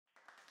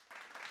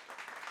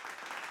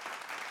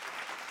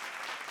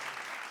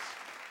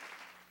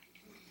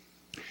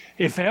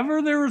If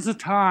ever there was a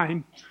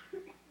time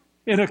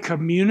in a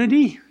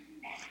community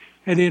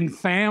and in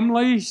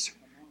families,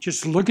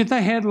 just look at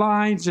the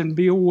headlines and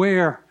be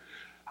aware.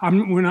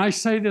 When I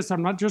say this,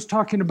 I'm not just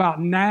talking about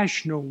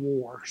national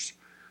wars.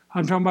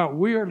 I'm talking about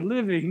we are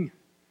living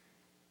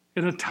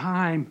in a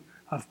time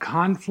of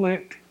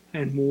conflict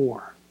and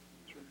war.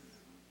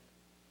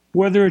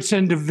 Whether it's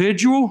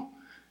individual,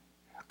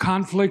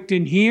 conflict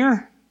in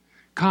here,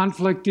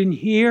 conflict in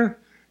here,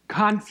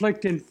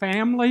 conflict in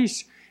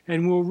families,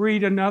 and we'll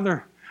read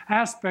another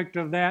aspect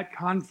of that,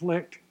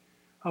 conflict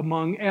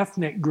among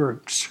ethnic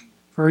groups.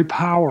 Very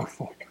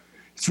powerful.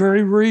 It's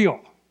very real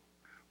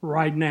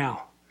right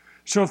now.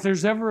 So if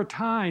there's ever a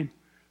time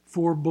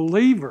for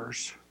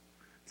believers,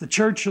 the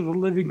Church of the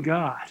Living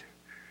God,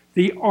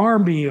 the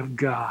army of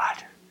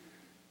God,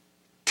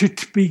 to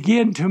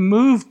begin to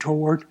move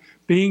toward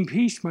being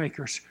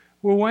peacemakers.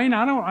 Well, Wayne,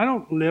 I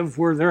don't live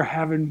where they're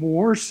having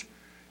wars.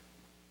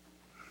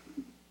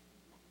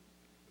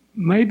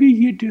 Maybe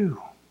you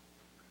do.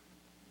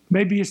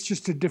 Maybe it's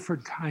just a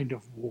different kind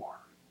of war.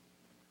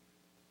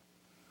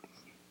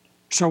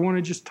 So I want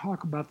to just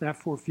talk about that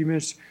for a few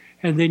minutes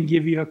and then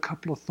give you a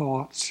couple of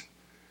thoughts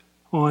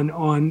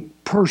on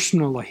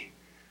personally.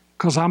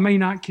 Because I may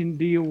not can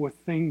deal with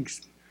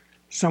things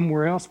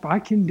somewhere else, but I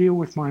can deal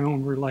with my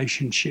own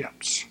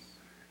relationships.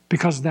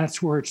 Because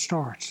that's where it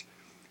starts.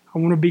 I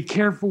want to be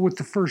careful with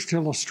the first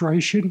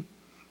illustration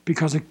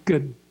because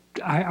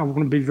I want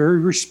to be very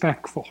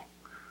respectful.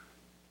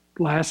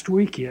 Last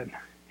weekend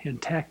in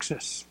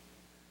Texas,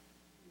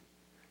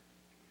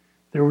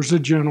 there was a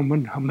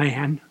gentleman, a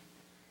man,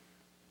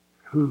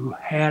 who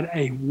had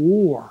a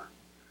war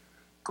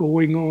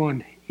going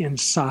on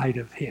inside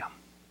of him.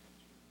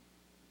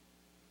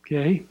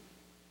 Okay?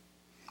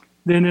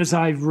 Then as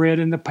I've read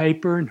in the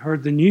paper and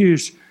heard the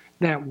news,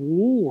 that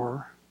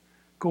war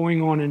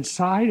going on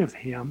inside of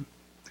him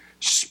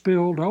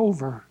spilled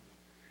over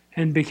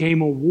and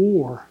became a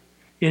war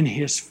in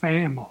his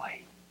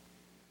family.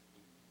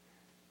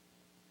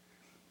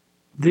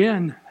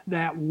 Then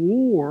that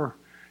war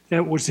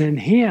that was in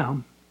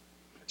him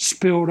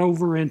spilled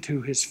over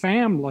into his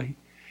family,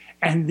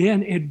 and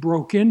then it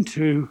broke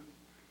into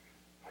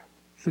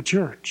the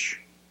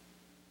church.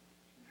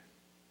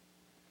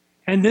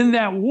 And then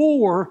that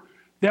war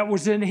that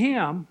was in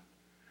him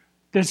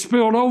that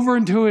spilled over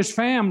into his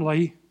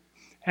family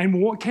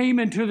and what came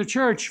into the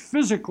church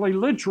physically,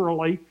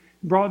 literally,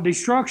 brought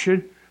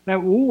destruction.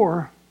 That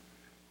war,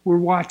 we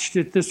watched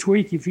it this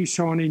week, if you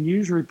saw any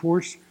news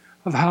reports,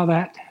 of how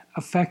that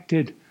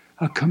affected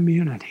a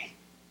community.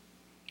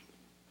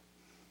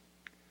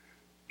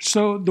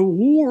 So the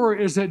war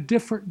is at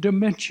different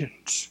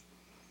dimensions.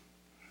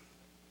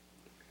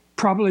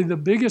 Probably the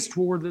biggest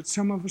war that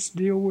some of us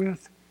deal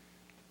with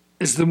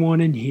is the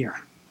one in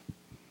here.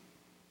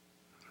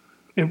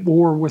 At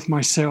war with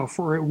myself,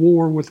 or at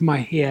war with my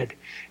head,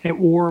 at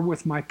war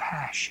with my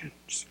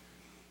passions.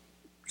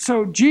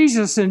 So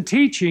Jesus in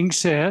teaching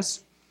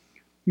says,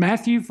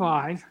 Matthew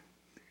 5,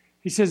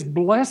 he says,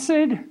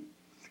 blessed,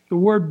 the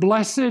word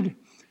blessed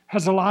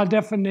has a lot of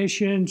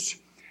definitions.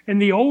 In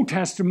the Old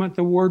Testament,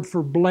 the word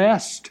for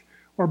blessed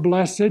or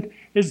blessed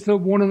is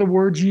one of the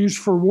words used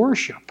for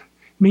worship.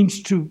 It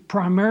means to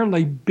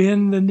primarily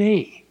bend the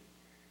knee.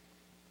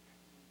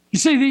 You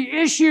see, the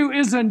issue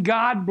isn't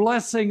God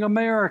blessing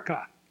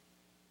America.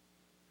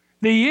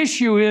 The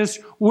issue is,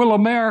 will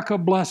America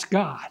bless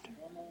God?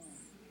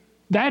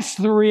 That's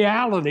the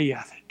reality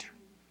of it.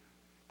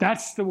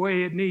 That's the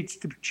way it needs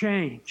to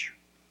change.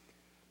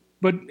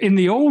 But in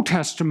the Old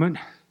Testament,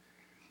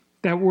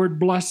 that word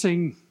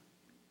blessing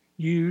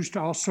used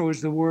also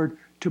is the word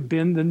to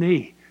bend the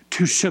knee,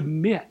 to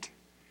submit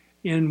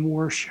in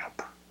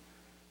worship.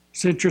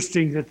 It's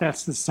interesting that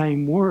that's the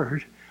same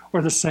word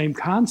or the same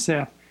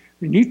concept.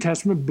 The New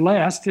Testament,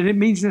 blessed, and it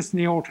means this in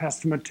the Old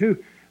Testament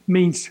too,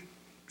 means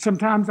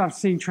sometimes I've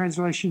seen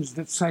translations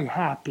that say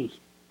happy.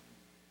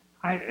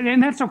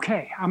 And that's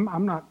okay.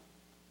 I'm not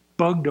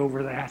bugged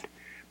over that.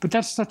 But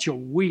that's such a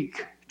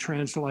weak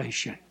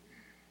translation.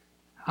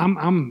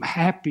 I'm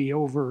happy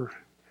over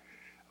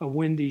a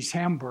Wendy's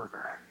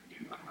hamburger.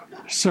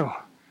 So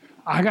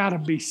I got to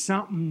be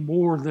something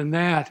more than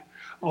that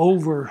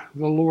over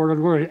the Lord of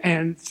glory.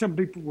 And some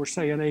people were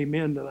saying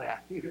amen to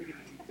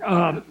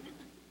that.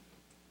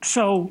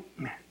 So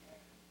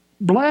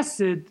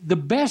blessed, the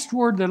best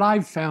word that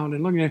I've found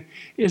in looking at it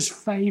is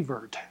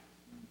favored.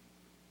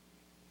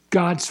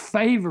 God's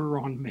favor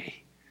on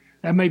me.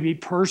 That may be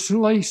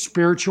personally,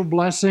 spiritual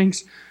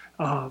blessings,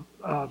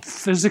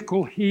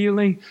 physical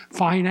healing,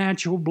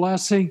 financial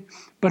blessing,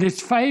 but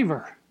it's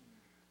favor.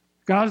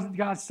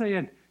 God's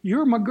saying,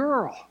 you're my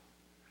girl.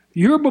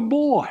 You're my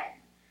boy.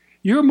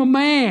 You're my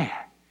man.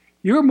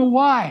 You're my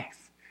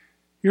wife.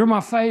 You're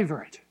my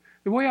favorite.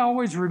 The way I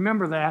always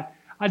remember that,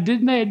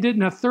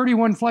 didn't a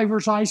 31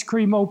 flavors ice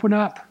cream open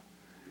up?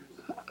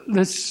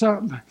 This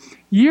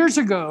years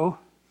ago,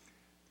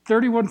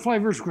 31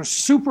 flavors was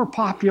super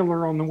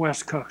popular on the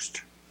West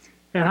Coast.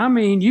 And I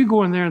mean, you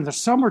go in there in the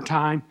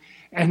summertime,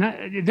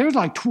 and there's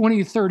like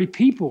 20 or 30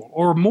 people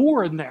or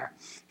more in there.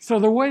 So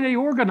the way they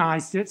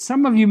organized it,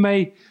 some of you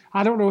may,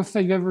 I don't know if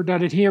they've ever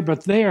done it here,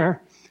 but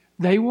there,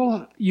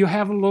 you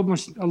have a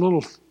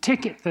little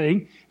ticket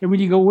thing, and when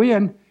you go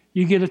in,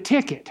 you get a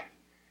ticket,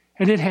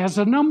 and it has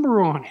a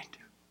number on it.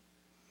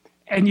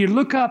 And you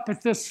look up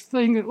at this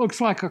thing that looks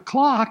like a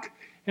clock,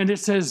 and it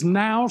says,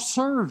 now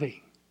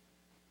serving.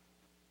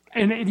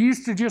 And it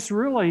used to just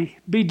really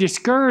be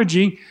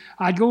discouraging.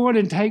 I'd go in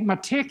and take my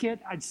ticket.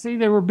 I'd see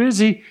they were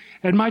busy,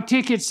 and my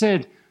ticket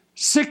said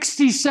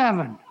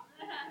 67.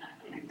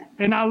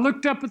 And I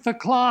looked up at the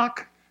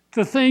clock,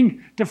 the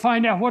thing, to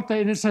find out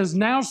and it says,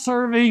 now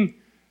serving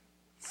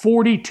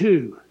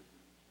 42,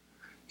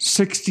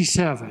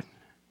 67.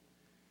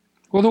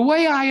 Well, the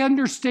way I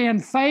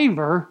understand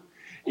favor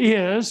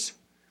is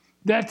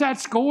that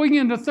that's going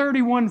into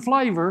 31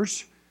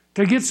 flavors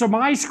to get some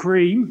ice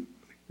cream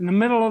in the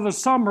middle of the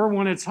summer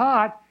when it's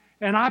hot,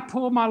 and I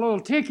pull my little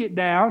ticket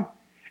down,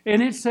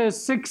 and it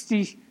says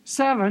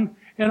 67,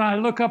 and I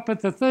look up at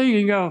the thing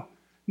and go,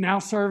 now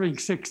serving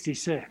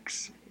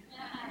 66.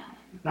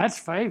 That's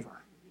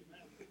favor,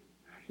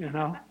 you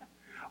know.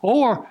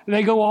 Or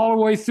they go all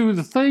the way through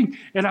the thing,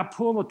 and I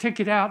pull the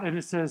ticket out, and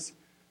it says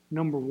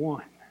number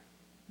 1.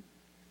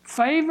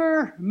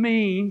 Favor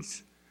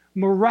means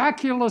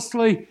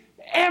miraculously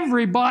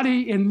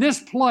everybody in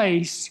this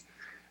place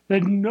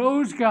that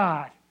knows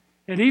God,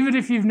 and even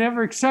if you've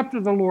never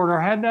accepted the Lord or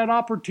had that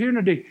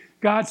opportunity,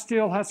 God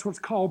still has what's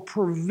called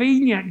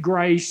prevenient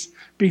grace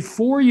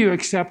before you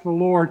accept the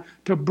Lord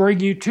to bring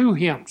you to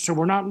Him. So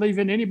we're not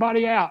leaving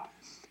anybody out.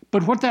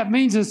 But what that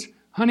means is,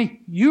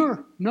 honey,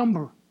 you're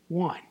number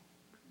 1.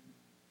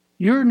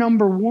 You're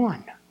number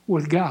 1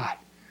 with God.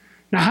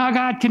 Now, how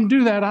God can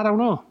do that, I don't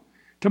know,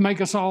 to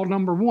make us all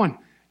number 1.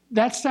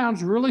 That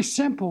sounds really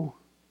simple,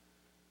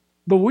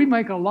 but we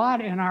make a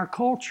lot in our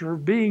culture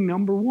of being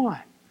number 1.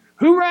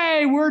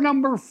 Hooray, we're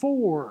number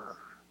 4.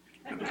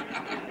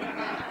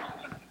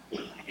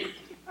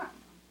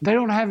 They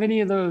don't have any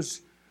of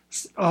those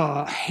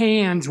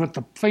hands with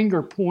the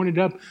finger pointed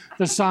up,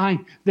 the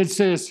sign that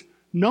says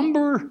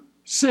number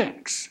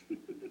 6.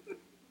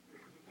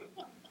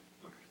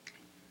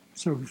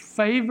 So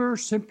favor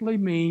simply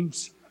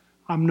means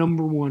I'm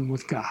number 1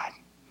 with God.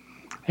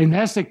 And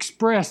that's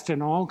expressed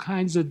in all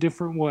kinds of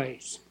different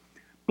ways.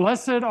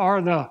 Blessed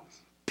are the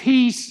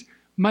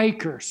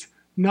peacemakers,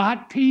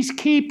 not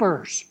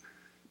peacekeepers.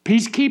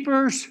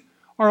 Peacekeepers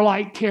are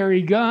like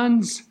carry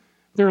guns.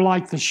 They're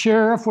like the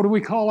sheriff. What do we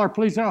call our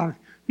police? Oh,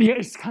 yeah,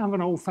 it's kind of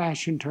an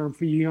old-fashioned term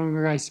for you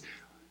younger guys.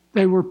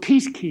 They were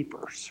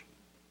peacekeepers.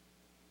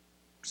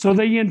 So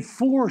they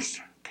enforce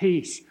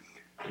peace.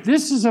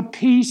 This is a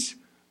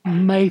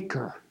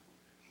peacemaker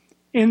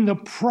in the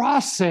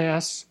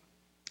process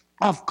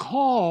of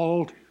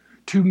called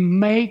to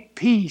make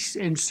peace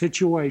in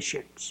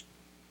situations.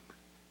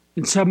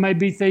 And some may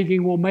be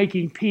thinking, well,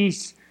 making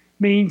peace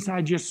means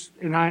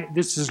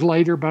this is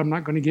later, but I'm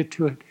not going to get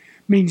to it,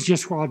 means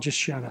I'll just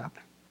shut up.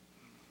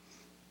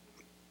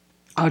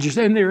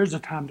 And there is a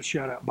time to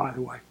shut up, by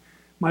the way.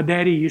 My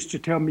daddy used to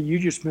tell me, you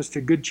just missed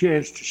a good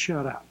chance to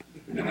shut up.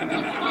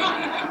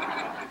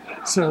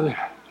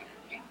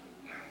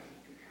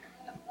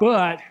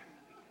 But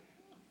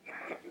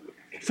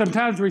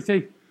sometimes we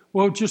think,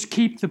 well, just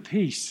keep the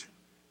peace.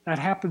 That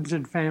happens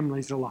in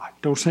families a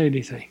lot. Don't say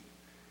anything.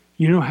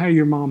 You know how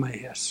your mama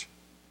is.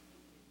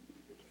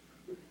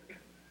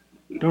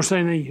 Don't say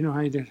anything, you know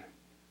how you did.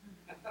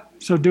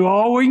 So do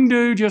all we can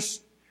do,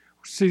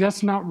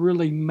 that's not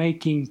really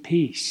making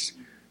peace.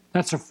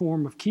 That's a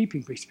form of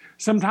keeping peace.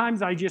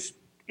 Sometimes I just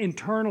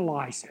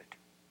internalize it.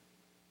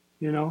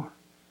 You know,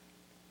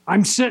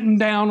 I'm sitting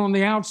down on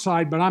the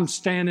outside, but I'm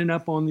standing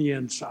up on the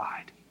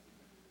inside.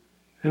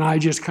 And I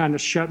just kind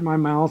of shut my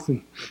mouth.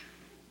 And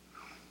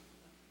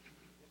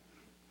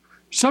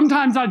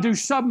sometimes I do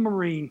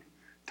submarine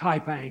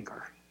type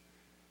anger.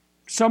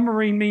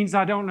 Submarine means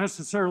I don't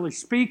necessarily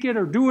speak it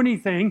or do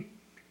anything,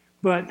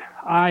 but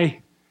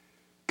I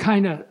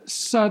kind of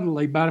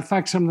subtly, matter of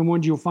fact, some of the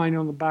ones you'll find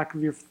on the back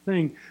of your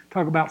thing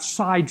talk about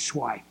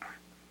sideswipe,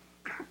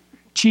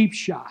 cheap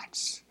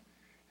shots,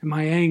 and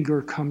my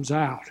anger comes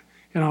out,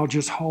 and I'll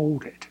just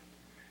hold it.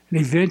 And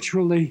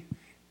eventually,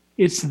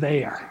 it's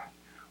there,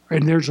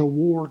 and there's a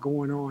war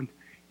going on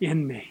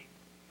in me.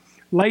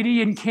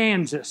 Lady in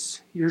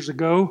Kansas years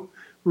ago,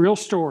 real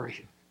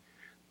story,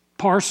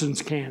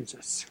 Parsons,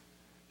 Kansas,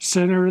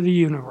 center of the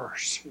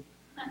universe.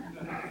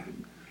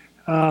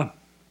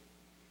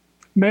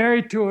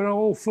 Married to an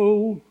old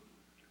fool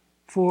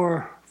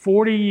for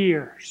 40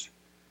 years.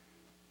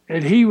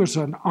 And he was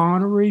an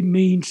ornery,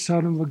 mean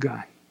son of a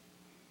gun.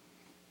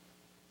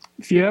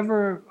 If you're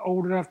ever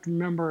old enough to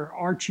remember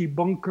Archie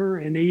Bunker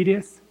and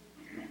Edith,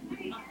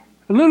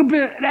 a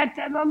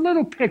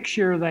little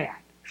picture of that.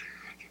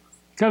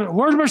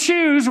 Where's my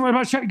shoes?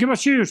 Get my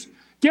shoes.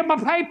 Get my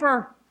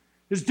paper.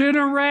 Is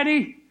dinner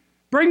ready?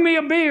 Bring me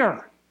a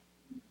beer.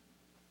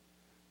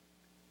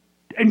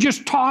 And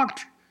just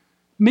talked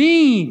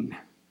mean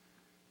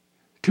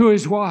to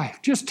his wife.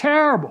 Just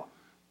terrible.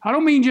 I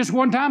don't mean just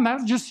one time.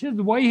 That's just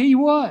the way he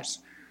was.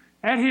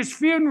 At his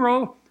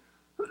funeral,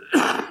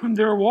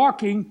 they're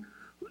walking,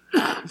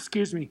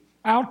 excuse me,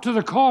 out to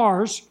the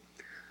cars,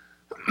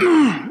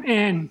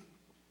 and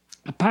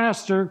the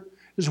pastor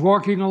is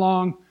walking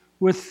along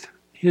with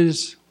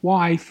his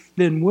wife,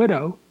 then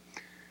widow,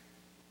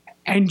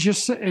 and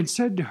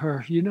said to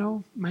her, you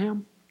know,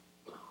 ma'am,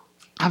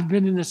 I've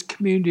been in this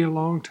community a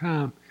long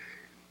time.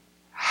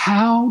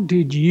 How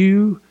did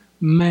you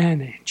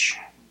manage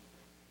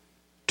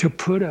to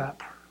put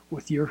up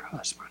with your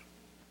husband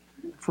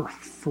for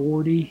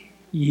 40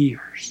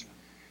 years?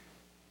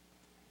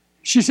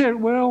 She said,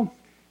 well,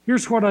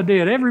 here's what I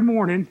did. Every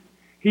morning,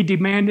 he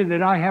demanded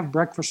that I have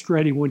breakfast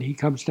ready when he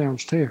comes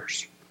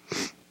downstairs.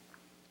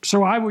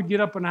 So I would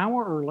get up an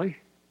hour early,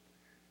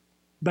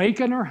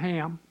 bacon or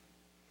ham,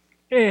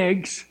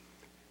 eggs,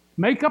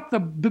 make up the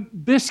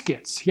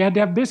biscuits. He had to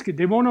have biscuits.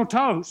 They want no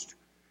toast.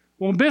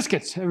 Want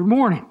biscuits every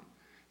morning.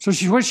 So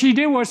what she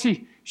did was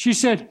she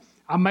said,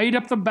 I made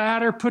up the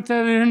batter, put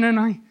that in,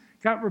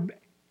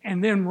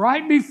 and then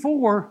right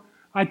before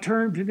I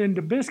turned it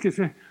into biscuits,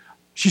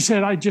 she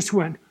said, I just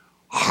went,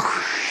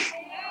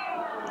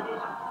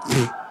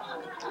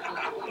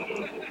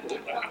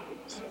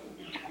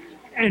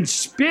 and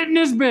spit in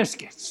his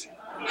biscuits.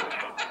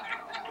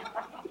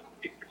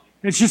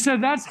 And she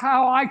said, that's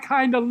how I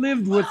kind of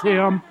lived with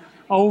him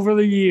over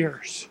the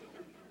years.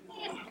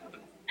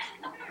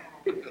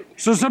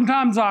 So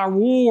sometimes our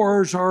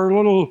wars are a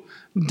little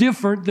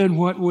different than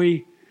what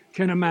we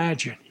can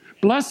imagine.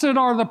 Blessed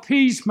are the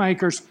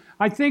peacemakers.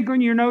 I think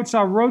on your notes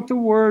I wrote the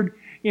word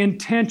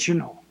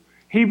intentional.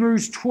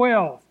 Hebrews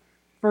 12,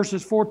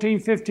 verses 14,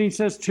 15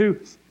 says to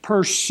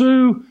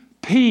pursue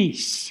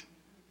peace.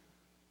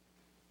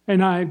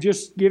 And I've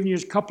just given you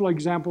a couple of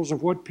examples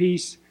of what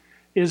peace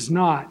is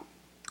not.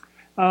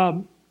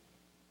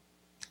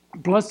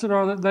 Blessed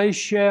are that they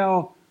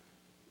shall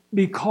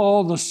be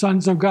called the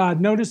sons of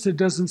God. Notice it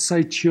doesn't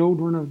say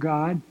children of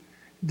God.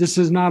 This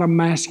is not a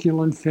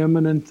masculine,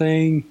 feminine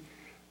thing.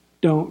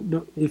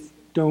 Don't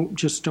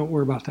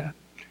worry about that.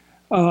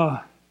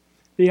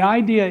 The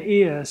idea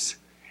is,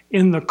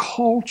 in the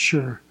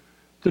culture,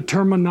 the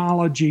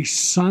terminology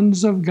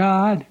sons of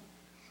God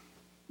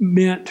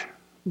meant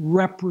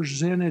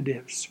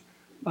representatives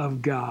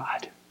of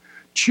God.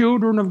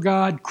 Children of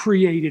God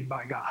created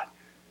by God.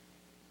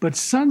 But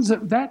sons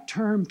of that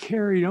term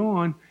carried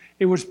on.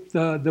 It was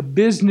the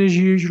business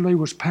usually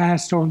was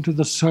passed on to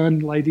the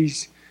son,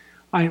 ladies.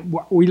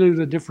 We live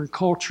in a different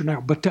culture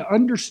now. But to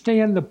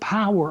understand the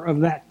power of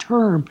that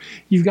term,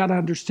 you've got to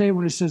understand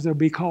when it says they'll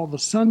be called the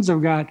sons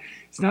of God,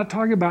 it's not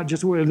talking about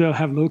just where they'll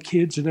have little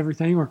kids and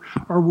everything,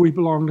 or we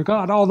belong to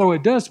God. Although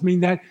it does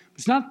mean that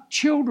it's not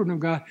children of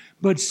God,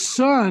 but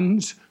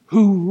sons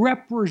who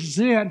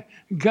represent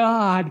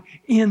God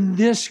in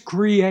this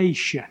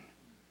creation.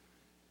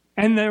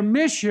 And their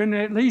mission,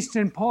 at least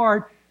in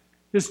part,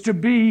 is to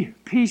be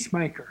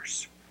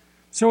peacemakers.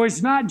 So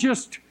it's not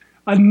just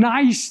a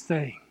nice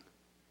thing.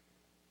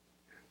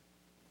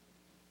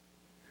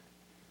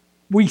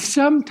 We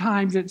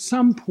sometimes, at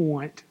some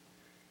point,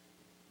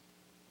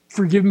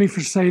 forgive me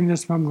for saying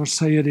this, but I'm going to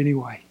say it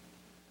anyway.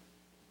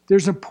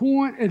 There's a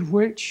point at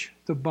which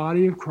the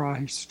body of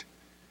Christ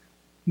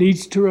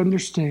needs to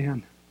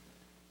understand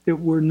that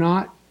we're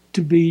not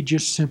to be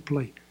just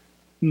simply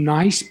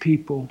nice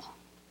people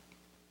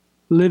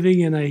living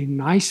in a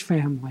nice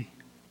family,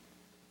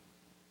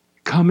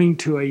 coming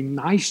to a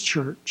nice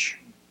church,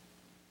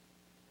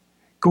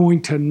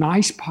 going to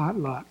nice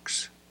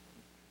potlucks,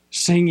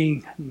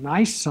 singing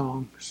nice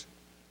songs,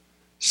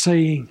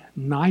 saying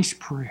nice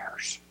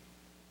prayers.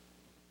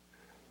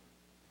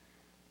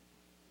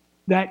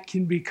 That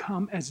can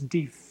become as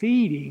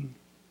defeating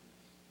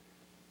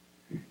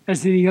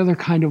as any other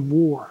kind of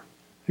war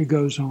that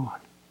goes on.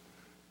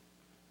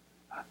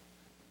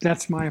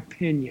 That's my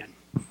opinion.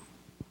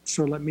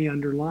 So let me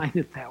underline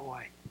it that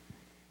way.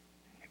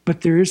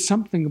 But there is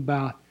something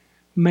about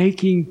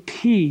making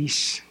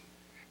peace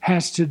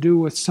has to do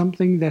with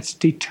something that's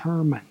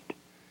determined.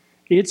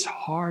 It's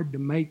hard to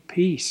make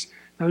peace.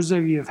 Those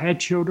of you who have had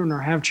children or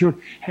have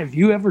children, have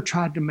you ever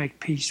tried to make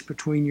peace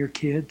between your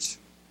kids?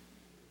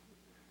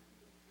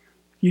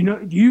 I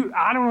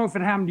don't know if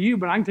it happened to you,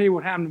 but I can tell you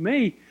what happened to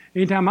me.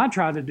 Anytime I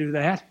tried to do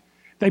that,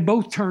 they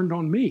both turned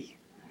on me.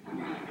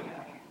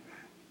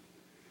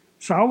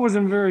 So I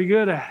wasn't very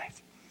good at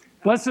it.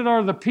 Blessed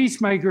are the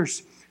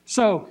peacemakers.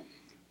 So,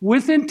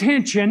 with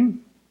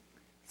intention,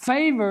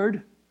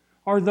 favored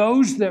are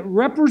those that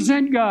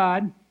represent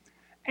God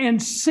and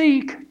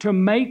seek to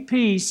make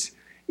peace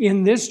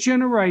in this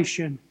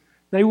generation.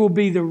 They will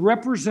be the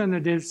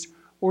representatives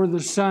or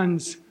the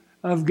sons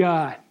of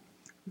God.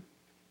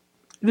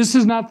 This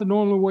is not the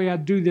normal way I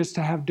do this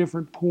to have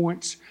different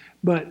points,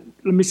 but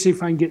let me see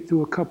if I can get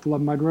through a couple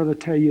of them. I'd rather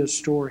tell you a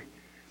story.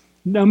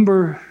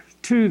 Number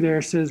 2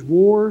 there says,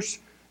 wars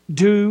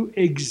do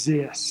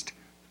exist.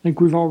 I think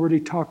we've already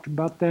talked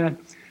about that.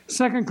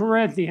 2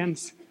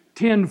 Corinthians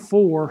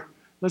 10:4.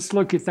 Let's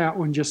look at that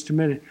one just a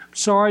minute.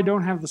 Sorry, I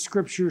don't have the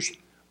scriptures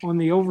on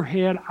the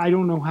overhead. I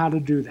don't know how to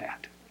do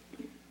that.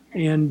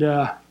 And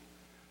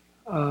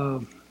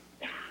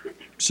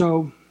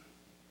so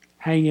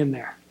hang in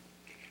there.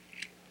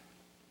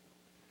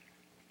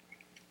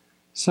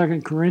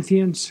 2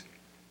 Corinthians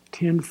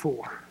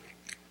 10:4.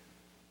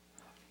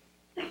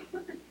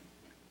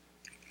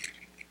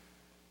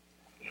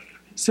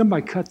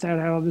 Somebody cut that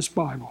out of this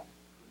Bible.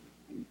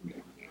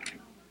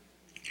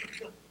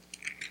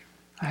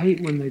 I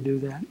hate when they do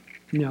that.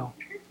 No.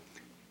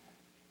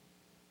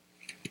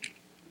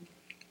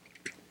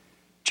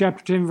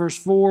 Chapter 10, verse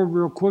 4,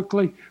 real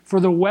quickly. For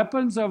the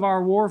weapons of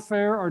our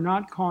warfare are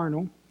not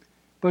carnal,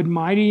 but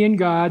mighty in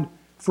God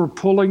for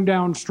pulling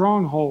down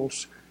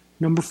strongholds.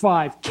 Number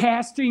 5,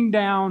 casting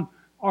down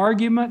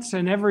arguments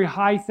and every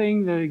high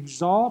thing that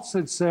exalts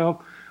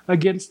itself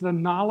against the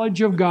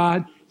knowledge of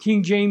God.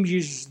 King James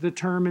uses the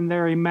term in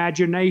their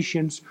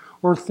imaginations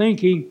or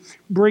thinking,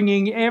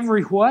 bringing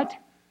every what?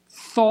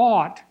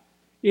 Thought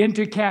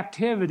into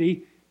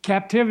captivity.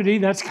 Captivity,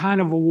 that's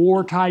kind of a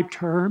war type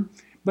term,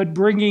 but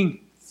bringing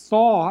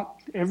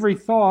thought, every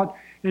thought,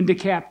 into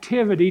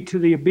captivity to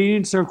the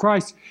obedience of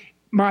Christ.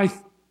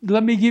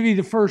 Let me give you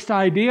the first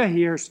idea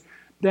here is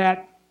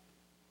that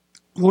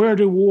where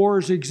do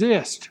wars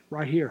exist?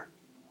 Right here.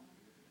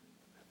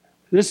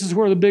 This is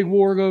where the big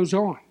war goes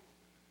on.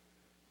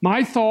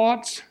 My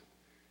thoughts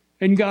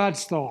and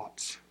God's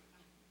thoughts.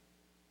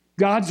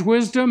 God's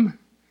wisdom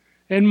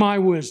and my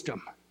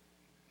wisdom.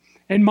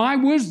 And my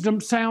wisdom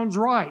sounds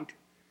right.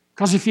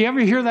 Because if you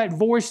ever hear that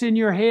voice in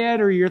your head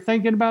or you're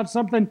thinking about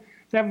something,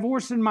 that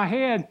voice in my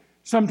head,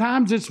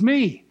 sometimes it's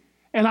me.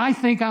 And I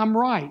think I'm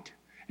right.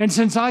 And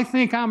since I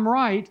think I'm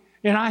right,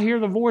 and I hear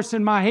the voice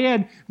in my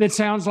head that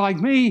sounds like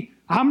me,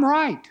 I'm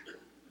right.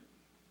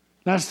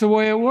 That's the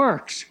way it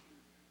works.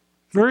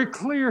 Very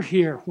clear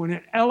here when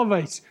it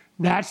elevates.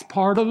 That's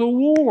part of the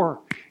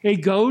war. It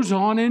goes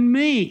on in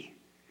me.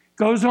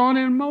 Goes on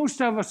in most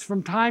of us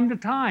from time to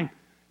time.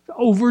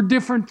 Over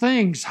different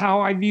things. How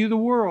I view the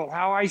world.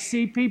 How I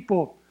see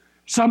people.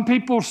 Some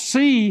people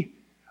see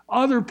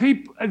other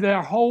people,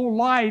 their whole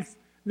life,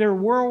 their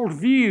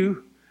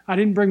worldview. I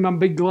didn't bring my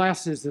big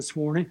glasses this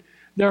morning.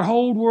 Their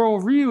whole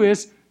worldview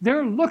is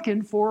they're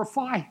looking for a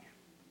fight.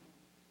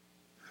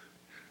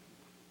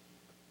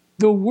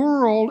 The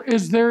world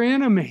is their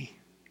enemy.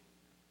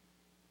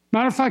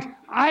 Matter of fact,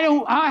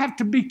 I have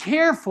to be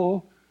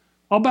careful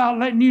about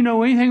letting you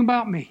know anything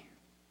about me.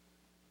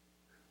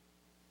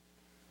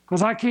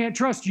 Because I can't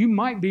trust you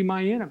might be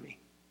my enemy.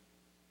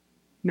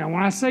 Now,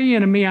 when I say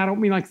enemy, I don't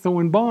mean like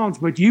throwing bombs,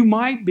 but you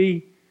might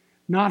be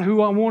not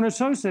who I want to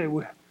associate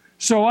with.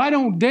 So I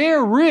don't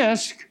dare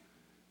risk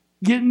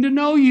getting to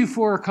know you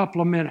for a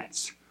couple of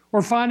minutes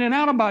or finding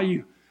out about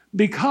you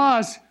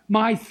because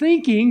my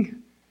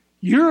thinking,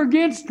 you're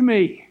against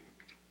me.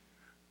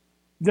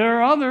 There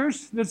are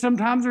others that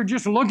sometimes are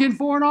just looking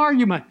for an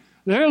argument.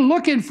 They're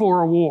looking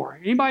for a war.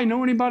 Anybody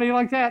know anybody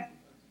like that?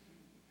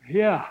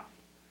 Yeah.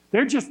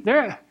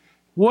 They're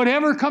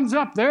whatever comes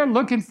up, they're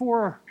looking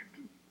for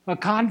a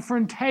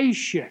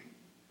confrontation.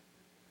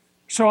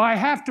 So I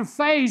have to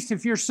face,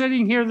 if you're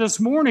sitting here this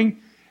morning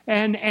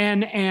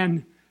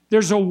and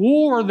there's a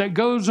war that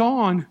goes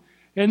on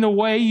in the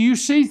way you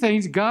see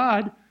things,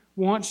 God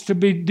wants to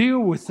deal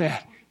with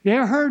that. You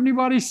ever heard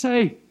anybody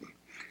say,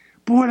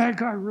 boy, that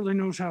guy really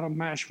knows how to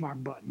mash my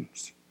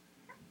buttons?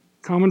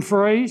 Common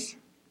phrase.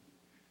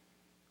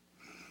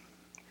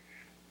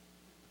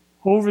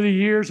 Over the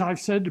years, I've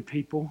said to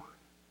people,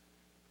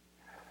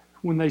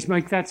 when they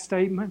make that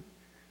statement,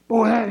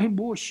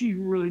 boy, she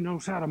really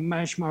knows how to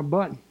mash my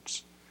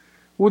buttons.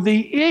 Well,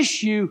 the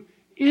issue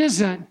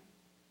isn't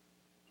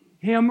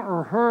him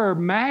or her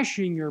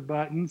mashing your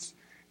buttons.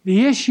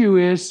 The issue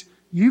is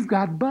you've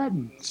got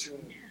buttons.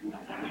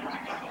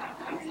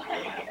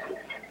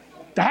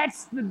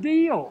 That's the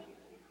deal.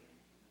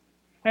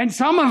 And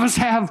some of us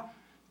have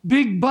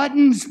big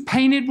buttons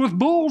painted with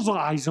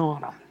bullseyes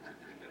on them.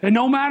 And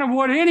no matter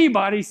what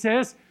anybody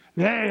says,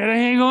 it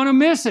ain't going to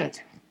miss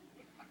it.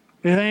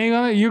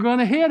 You're going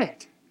to hit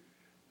it.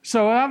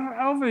 So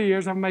over the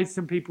years, I've made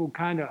some people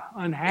kind of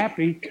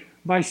unhappy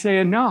by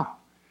saying, no,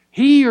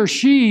 he or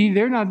she,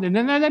 they're not, and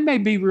they may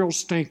be real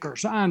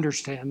stinkers. I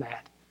understand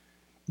that.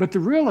 But the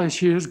real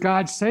issue is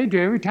God said to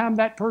you, every time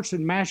that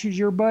person mashes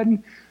your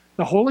button,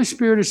 the Holy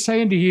Spirit is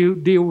saying to you,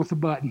 deal with the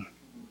button.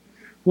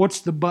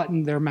 What's the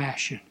button they're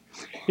mashing?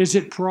 Is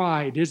it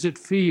pride? Is it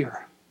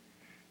fear?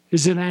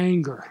 Is it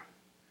anger?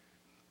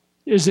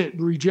 Is it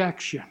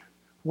rejection?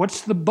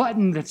 What's the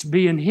button that's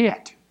being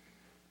hit?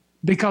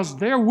 Because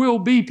there will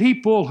be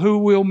people who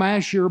will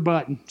mash your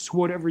buttons,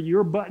 whatever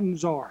your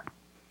buttons are.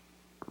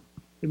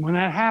 And when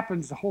that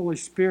happens, the Holy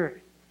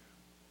Spirit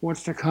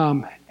wants to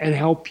come and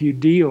help you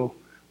deal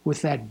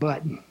with that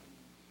button.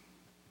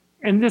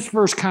 And this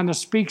verse kind of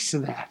speaks to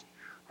that.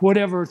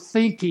 Whatever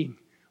thinking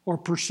or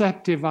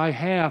perceptive I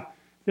have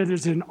that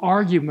is in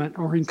argument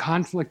or in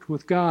conflict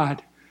with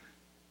God,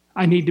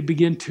 I need to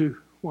begin to,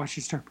 watch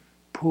this term,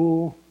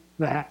 pull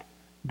that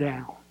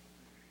down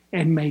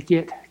and make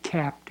it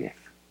captive.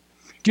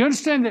 Do you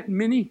understand that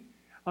many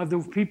of the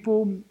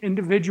people,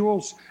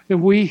 individuals that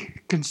we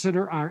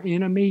consider our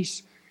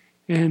enemies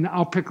And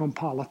I'll pick on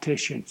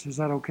politicians. Is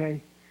that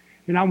okay?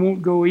 And I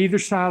won't go either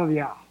side of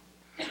the aisle.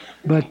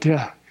 But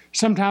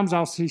sometimes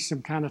I'll see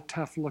some kind of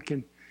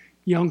tough-looking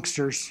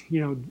youngsters,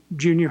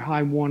 junior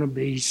high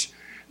wannabes.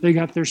 They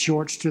got their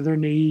shorts to their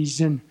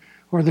knees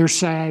or they're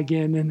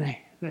sagging, and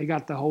they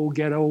got the whole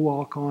ghetto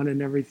walk on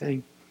and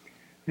everything.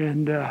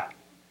 And,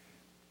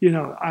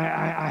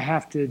 I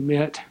have to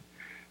admit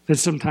that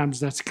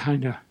sometimes that's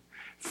kind of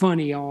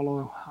funny,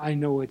 although I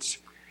know it's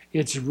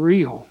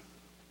real.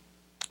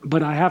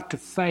 But I have to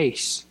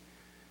face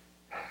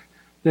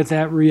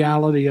that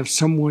reality of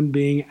someone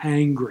being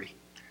angry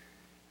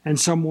and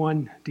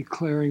someone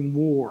declaring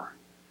war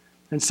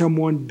and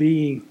someone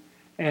being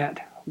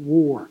at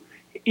war.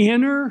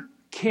 Inner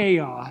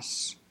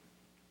chaos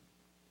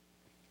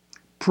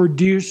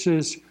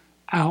produces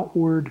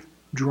outward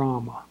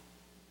drama.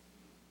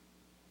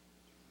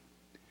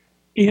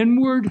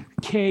 Inward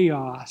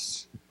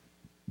chaos.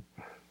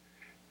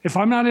 If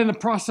I'm not in the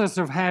process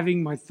of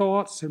having my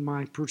thoughts and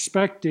my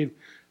perspective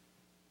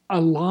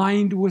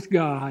aligned with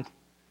God,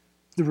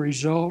 the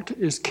result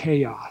is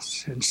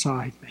chaos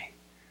inside me.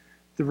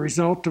 The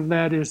result of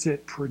that is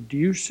it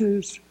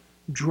produces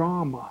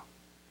drama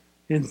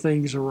in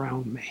things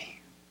around me.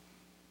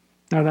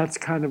 Now that's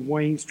kind of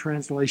Wayne's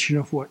translation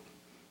of what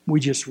we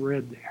just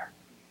read there.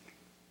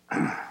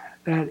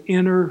 That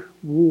inner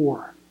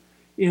war,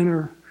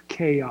 inner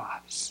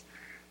chaos.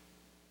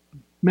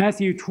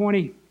 Matthew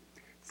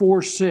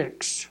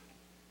 24:6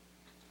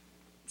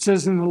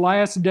 says, in the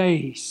last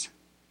days,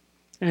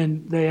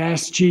 and they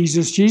asked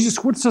Jesus,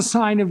 what's the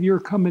sign of your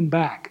coming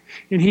back?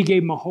 And he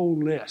gave them a whole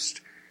list.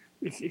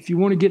 If you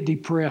want to get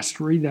depressed,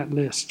 read that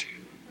list.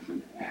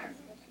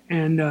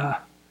 And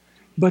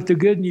but the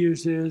good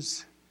news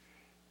is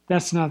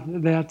that's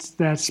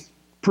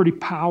pretty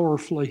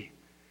powerfully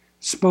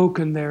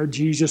spoken there.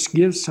 Jesus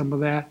gives some of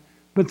that.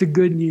 But the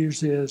good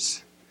news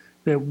is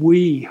that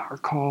we are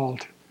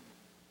called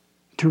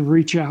to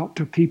reach out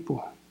to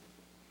people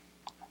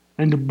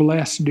and to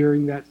bless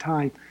during that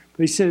time.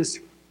 But he says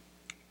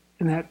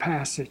in that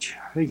passage,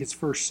 I think it's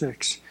verse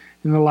 6,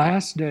 in the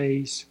last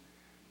days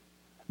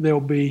there'll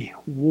be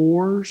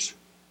wars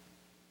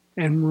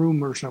and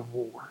rumors of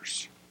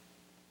wars.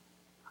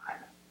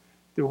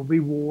 There will be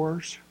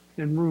wars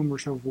and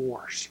rumors of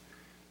wars.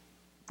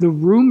 The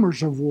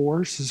rumors of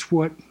wars is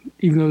what,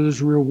 even though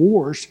there's real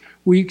wars,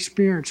 we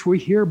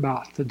hear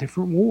about the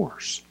different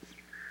wars.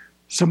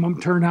 Some of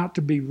them turn out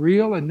to be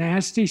real and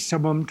nasty.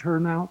 Some of them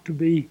turn out to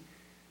be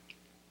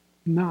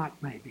not,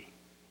 maybe.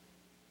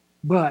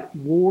 But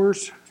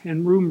wars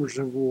and rumors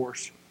of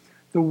wars.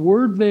 The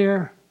word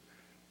there,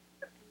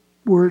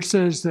 where it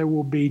says there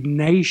will be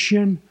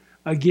nation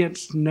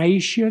against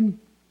nation,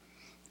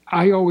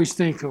 I always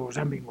think,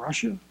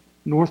 Russia?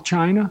 North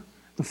China?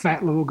 The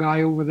fat little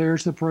guy over there,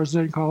 as the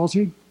president calls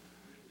him?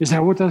 Is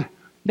that what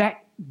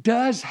that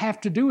does have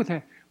to do with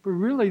that? But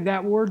really,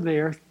 that word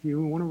there, if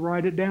you want to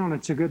write it down,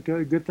 it's a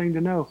good thing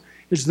to know,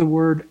 is the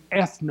word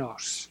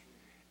ethnos.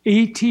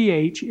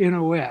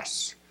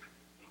 ethnos,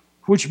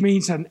 which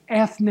means an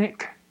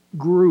ethnic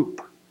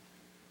group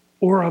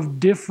or of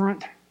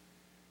different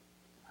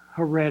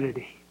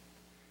heredity.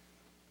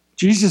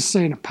 Jesus is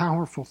saying a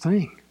powerful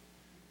thing,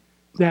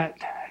 that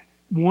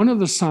one of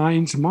the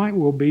signs might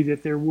well be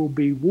that there will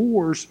be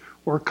wars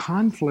or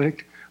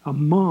conflict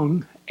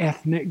among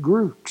ethnic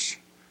groups.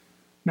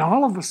 Now,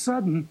 all of a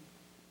sudden,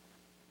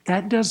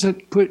 that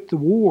doesn't put the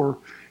war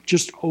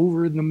just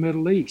over in the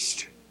Middle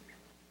East.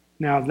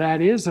 Now, that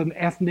is an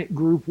ethnic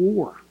group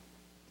war.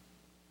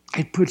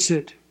 It puts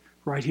it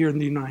right here in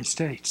the United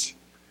States.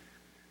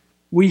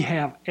 We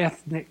have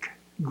ethnic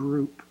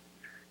group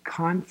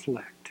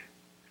conflict.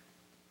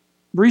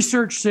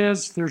 Research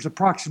says there's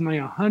approximately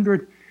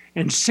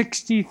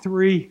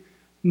 163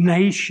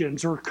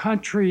 nations or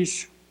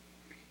countries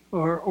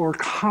or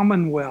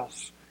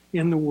commonwealths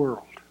in the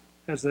world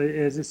as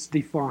it's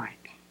defined.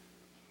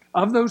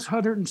 Of those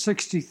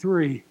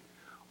 163,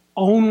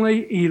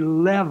 only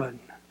 11,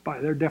 by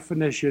their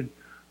definition,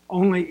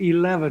 only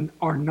 11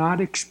 are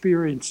not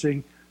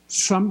experiencing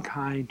some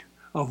kind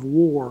of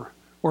war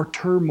or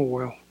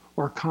turmoil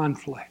or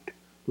conflict.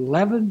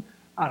 11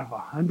 out of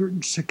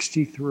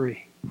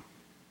 163.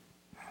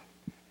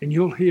 And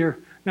you'll hear,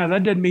 now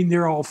that doesn't mean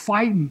they're all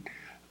fighting,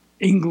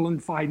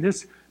 England fighting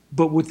this,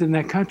 but within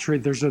that country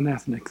there's an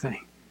ethnic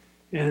thing.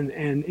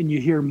 And you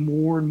hear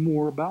more and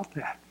more about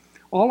that.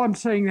 All I'm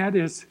saying that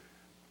is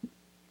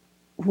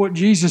what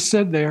Jesus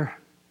said there,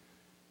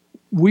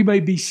 we may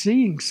be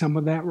seeing some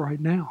of that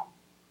right now.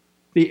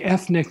 The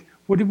ethnic,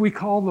 what did we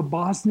call the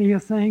Bosnia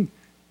thing?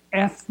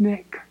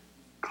 Ethnic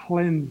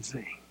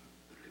cleansing.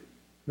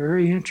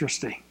 Very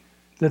interesting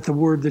that the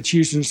word that's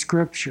used in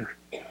Scripture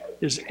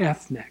is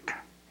ethnic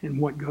and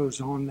what goes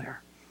on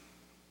there.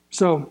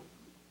 So,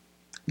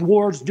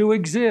 wars do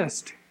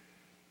exist.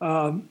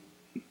 Point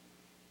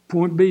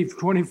B,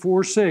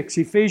 24:6,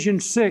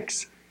 Ephesians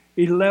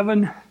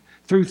 6:11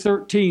 through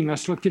 13.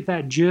 Let's look at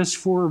that just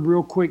for a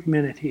real quick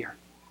minute here.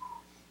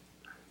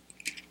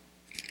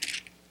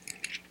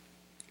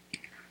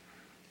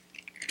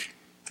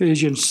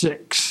 Ephesians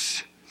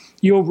 6.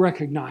 you'll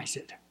recognize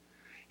it.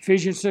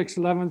 Ephesians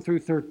 6:11 through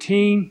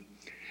 13.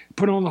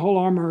 Put on the whole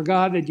armor of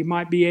God that you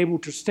might be able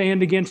to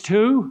stand against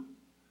who?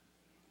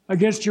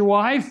 Against your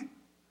wife?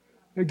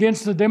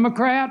 Against the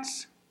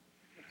Democrats?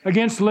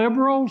 Against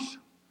liberals?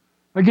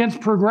 Against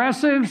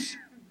progressives?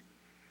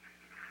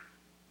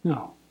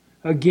 No.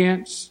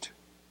 Against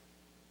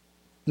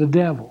the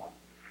devil.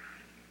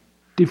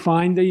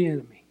 Define the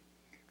enemy.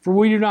 For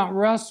we do not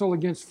wrestle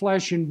against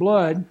flesh and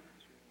blood.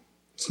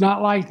 It's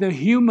not like the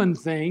human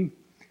thing,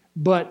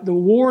 but the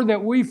war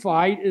that we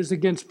fight is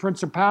against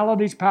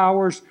principalities,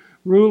 powers,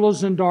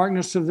 rulers in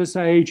darkness of this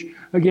age,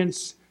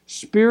 against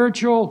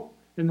spiritual,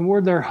 and the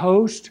word there,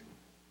 host,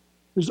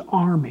 is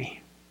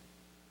army.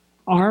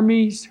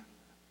 Armies,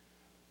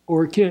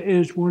 or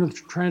is one of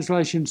the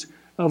translations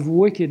of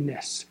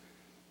wickedness.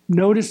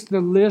 Notice the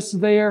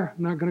list there.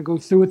 I'm not going to go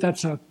through it.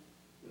 That's a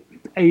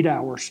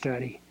 8-hour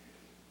study.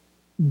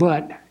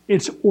 But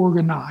it's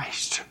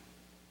organized.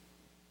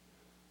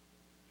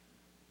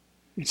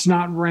 It's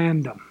not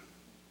random.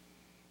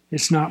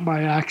 It's not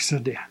by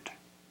accident.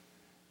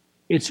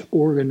 It's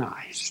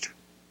organized.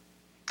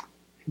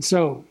 And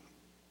so,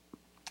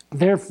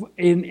 therefore,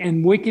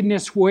 in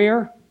wickedness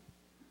where?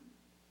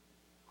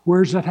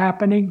 Where's it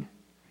happening?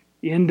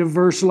 End of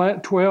verse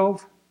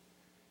 12.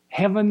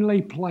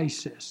 Heavenly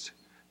places,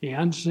 the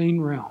unseen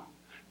realm.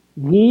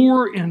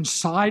 War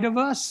inside of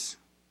us.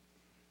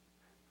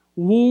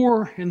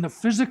 War in the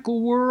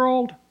physical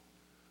world.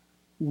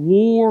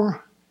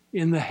 War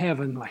in the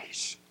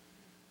heavenlies.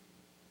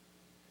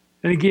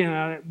 And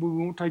again, we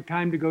won't take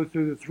time to go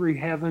through the three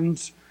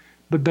heavens,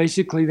 but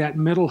basically that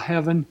middle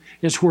heaven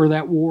is where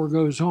that war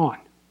goes on.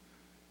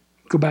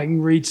 Go back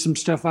and read some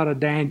stuff out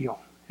of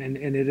Daniel, and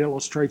it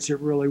illustrates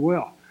it really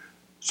well.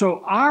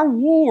 So our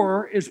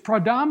war is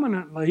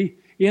predominantly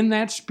in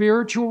that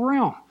spiritual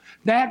realm.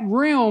 That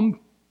realm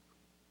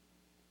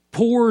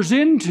pours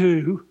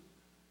into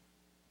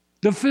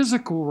the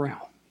physical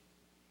realm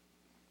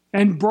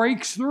and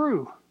breaks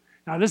through.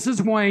 Now this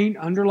is Wayne,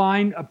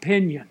 underline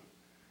opinion.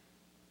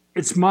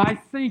 It's my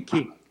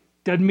thinking.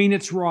 Doesn't mean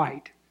it's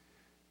right.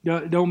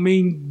 Don't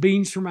mean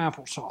beans from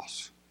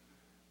applesauce.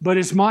 But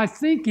it's my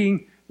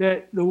thinking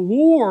that the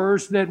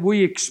wars that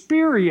we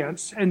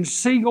experience and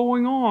see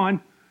going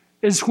on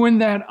is when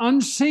that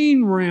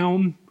unseen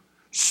realm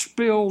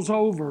spills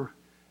over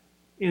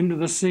into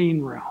the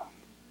seen realm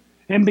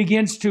and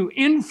begins to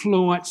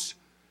influence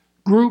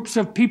groups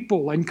of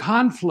people and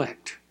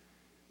conflict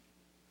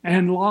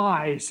and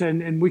lies,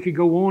 and we could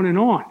go on and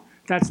on.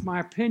 That's my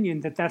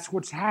opinion, that's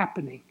what's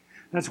happening.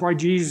 That's why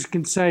Jesus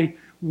can say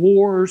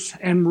wars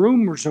and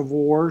rumors of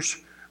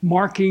wars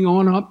marking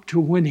on up to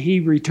when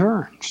he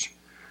returns.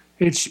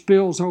 It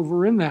spills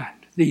over in that.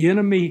 The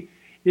enemy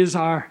is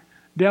our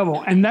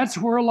devil. And that's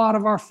where a lot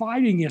of our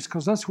fighting is,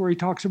 because that's where he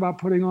talks about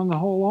putting on the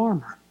whole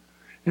armor.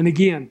 And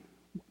again,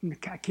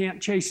 I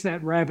can't chase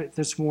that rabbit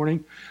this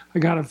morning. I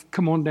got to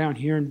come on down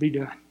here and be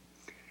done.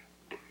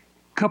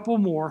 Couple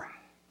more.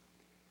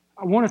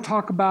 I want to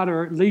talk about,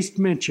 or at least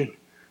mention,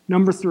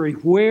 number 3,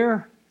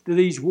 where do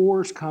these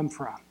wars come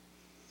from?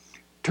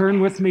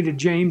 Turn with me to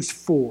James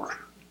 4.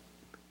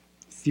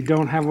 If you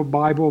don't have a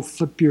Bible,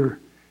 flip your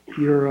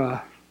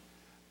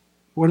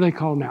what do they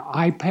call now?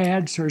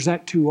 iPads, or is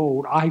that too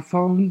old?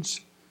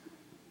 iPhones?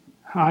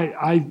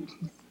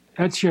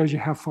 That shows you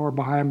how far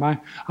behind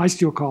I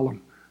still call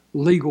them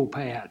legal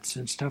pads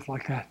and stuff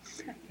like that.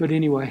 But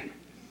anyway,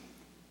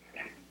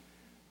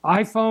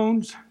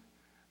 iPhones,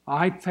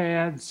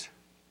 iPads,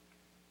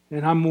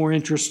 and I'm more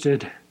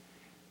interested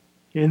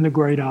in the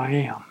great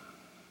I am.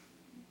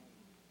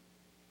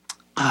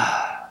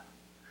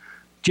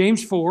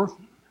 James 4,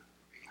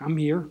 I'm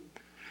here.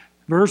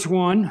 Verse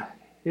 1,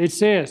 it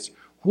says,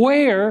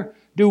 where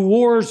do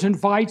wars and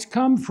fights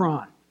come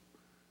from?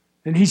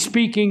 And he's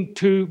speaking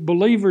to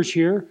believers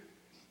here,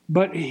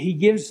 but he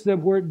gives the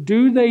word,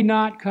 do they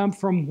not come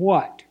from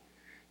what?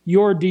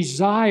 Your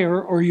desire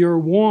or your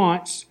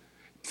wants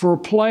for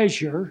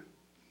pleasure,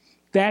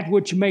 that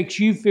which makes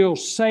you feel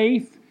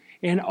safe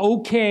and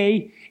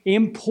okay,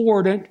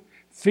 important,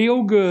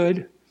 feel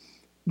good,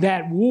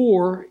 that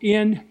war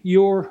in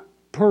your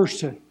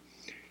person.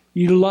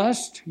 You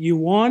lust, you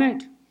want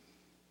it,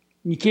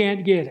 you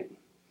can't get it.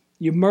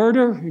 You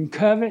murder and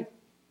covet,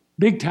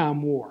 big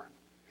time war.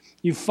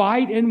 You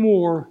fight and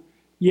war,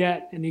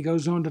 yet, and he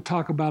goes on to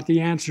talk about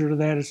the answer to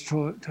that is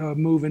to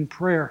move in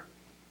prayer.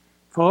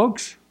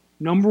 Folks,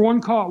 one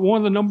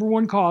of the number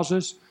one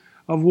causes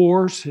of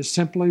wars is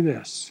simply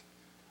this.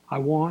 I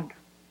want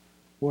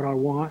what I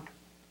want,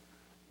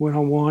 when I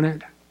want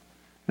it,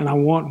 and I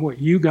want what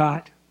you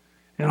got,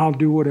 and I'll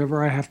do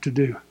whatever I have to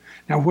do.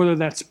 Now, whether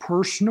that's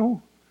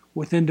personal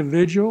with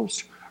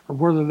individuals, or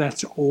whether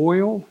that's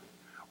oil,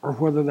 or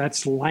whether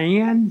that's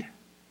land,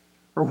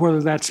 or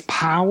whether that's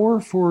power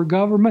for a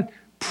government,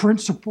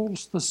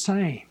 principle's the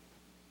same.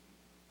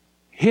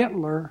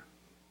 Hitler,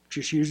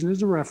 just using it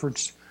as a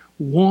reference,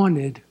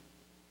 wanted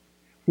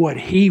what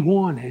he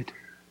wanted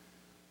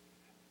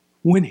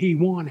when he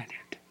wanted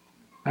it.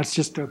 That's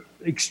just an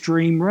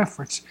extreme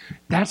reference.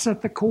 That's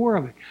at the core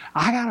of it.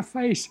 I got to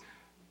face,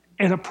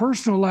 at a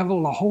personal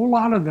level, a whole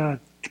lot of the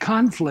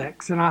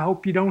conflicts, and I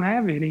hope you don't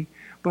have any,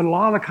 but a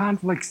lot of the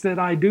conflicts that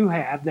I do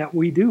have, that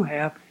we do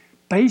have,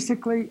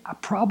 basically, I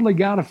probably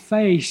got to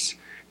face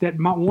that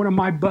one of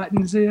my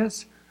buttons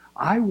is,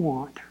 I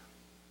want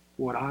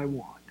what I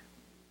want.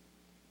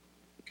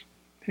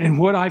 And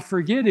what I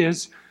forget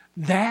is,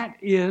 that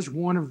is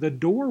one of the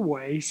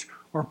doorways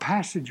or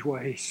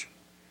passageways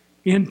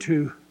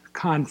into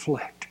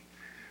conflict.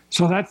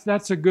 So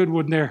that's a good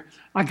one there.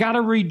 I got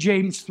to read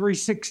James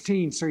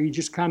 3:16, so you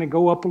just kind of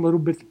go up a little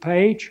bit the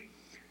page.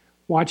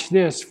 Watch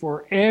this.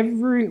 For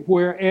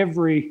where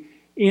every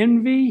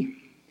envy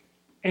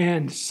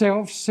and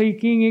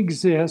self-seeking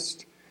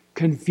exist,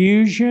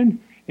 confusion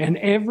and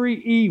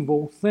every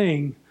evil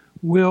thing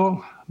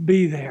will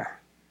be there.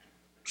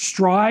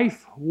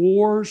 Strife,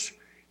 wars,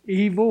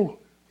 evil.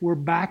 We're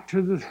back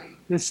to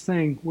this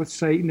thing with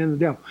Satan and the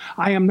devil.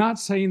 I am not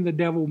saying the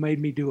devil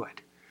made me do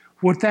it.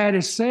 What that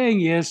is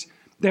saying is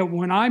that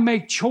when I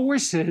make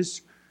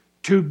choices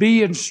to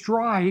be in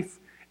strife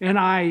and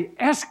I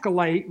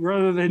escalate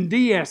rather than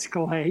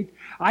de-escalate,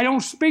 I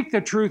don't speak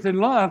the truth in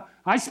love.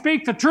 I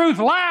speak the truth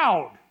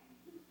loud.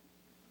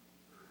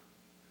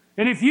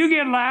 And if you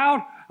get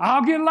loud,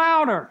 I'll get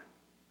louder.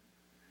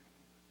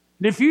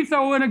 And if you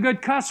throw in a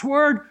good cuss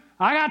word,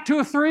 I got 2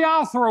 or 3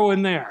 I'll throw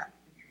in there.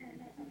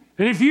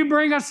 And if you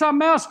bring us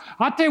something else,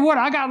 I'll tell you what,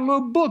 I got a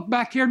little book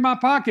back here in my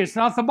pocket. It's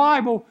not the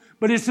Bible,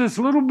 but it's this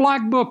little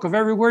black book of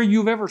everywhere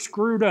you've ever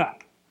screwed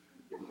up.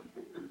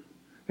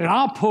 And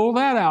I'll pull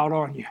that out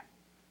on you,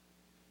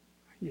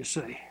 you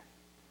see.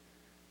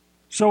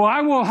 So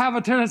I will have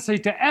a tendency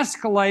to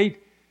escalate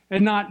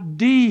and not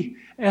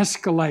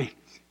de-escalate.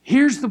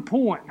 Here's the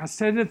point. I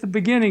said at the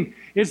beginning,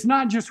 it's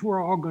not just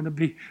we're all going to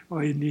be, oh,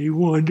 isn't he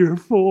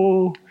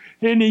wonderful?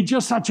 Isn't he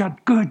just such a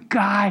good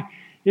guy?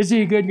 Is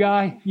he a good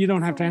guy? You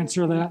don't have to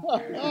answer that.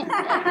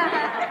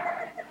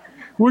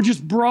 We're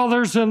just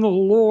brothers in the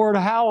Lord.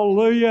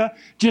 Hallelujah.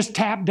 Just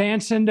tap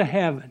dancing to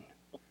heaven.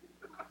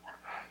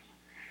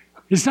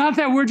 It's not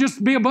that we're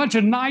just be a bunch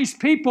of nice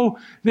people.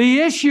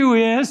 The issue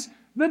is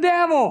the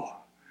devil.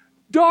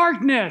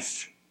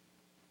 Darkness.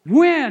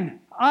 When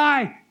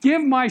I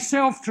give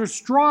myself to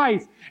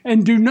strife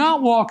and do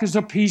not walk as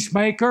a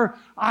peacemaker,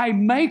 I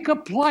make a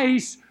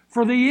place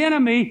for the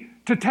enemy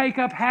to take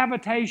up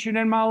habitation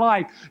in my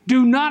life.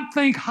 Do not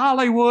think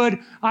Hollywood.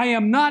 I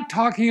am not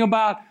talking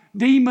about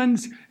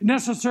demons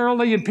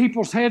necessarily in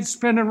people's heads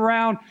spinning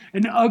around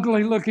and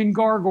ugly looking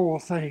gargoyle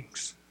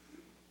things.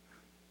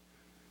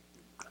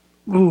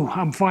 Ooh,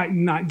 I'm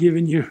fighting not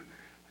giving you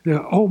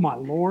the, oh my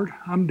Lord,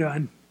 I'm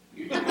done.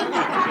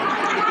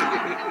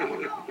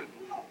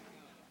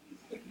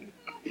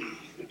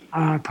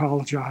 I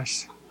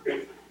apologize.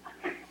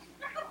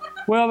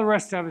 Well, the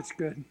rest of it's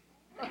good.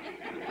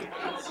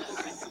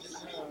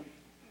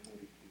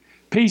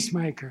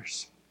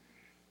 Peacemakers.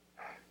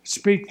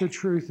 Speak the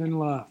truth in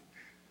love.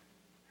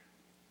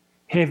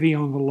 Heavy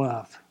on the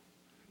love.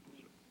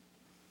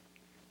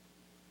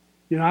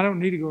 You know, I don't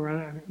need to go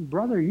around,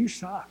 brother, you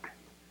suck.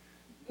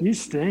 You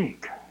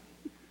stink.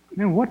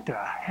 Man, what the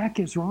heck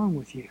is wrong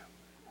with you?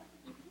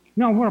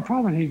 No, what I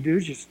probably need to do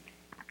is just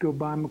go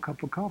buy him a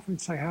cup of coffee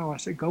and say, how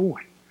is it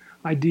going?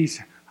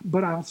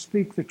 But I'll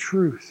speak the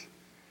truth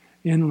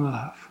in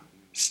love.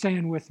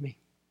 Stand with me.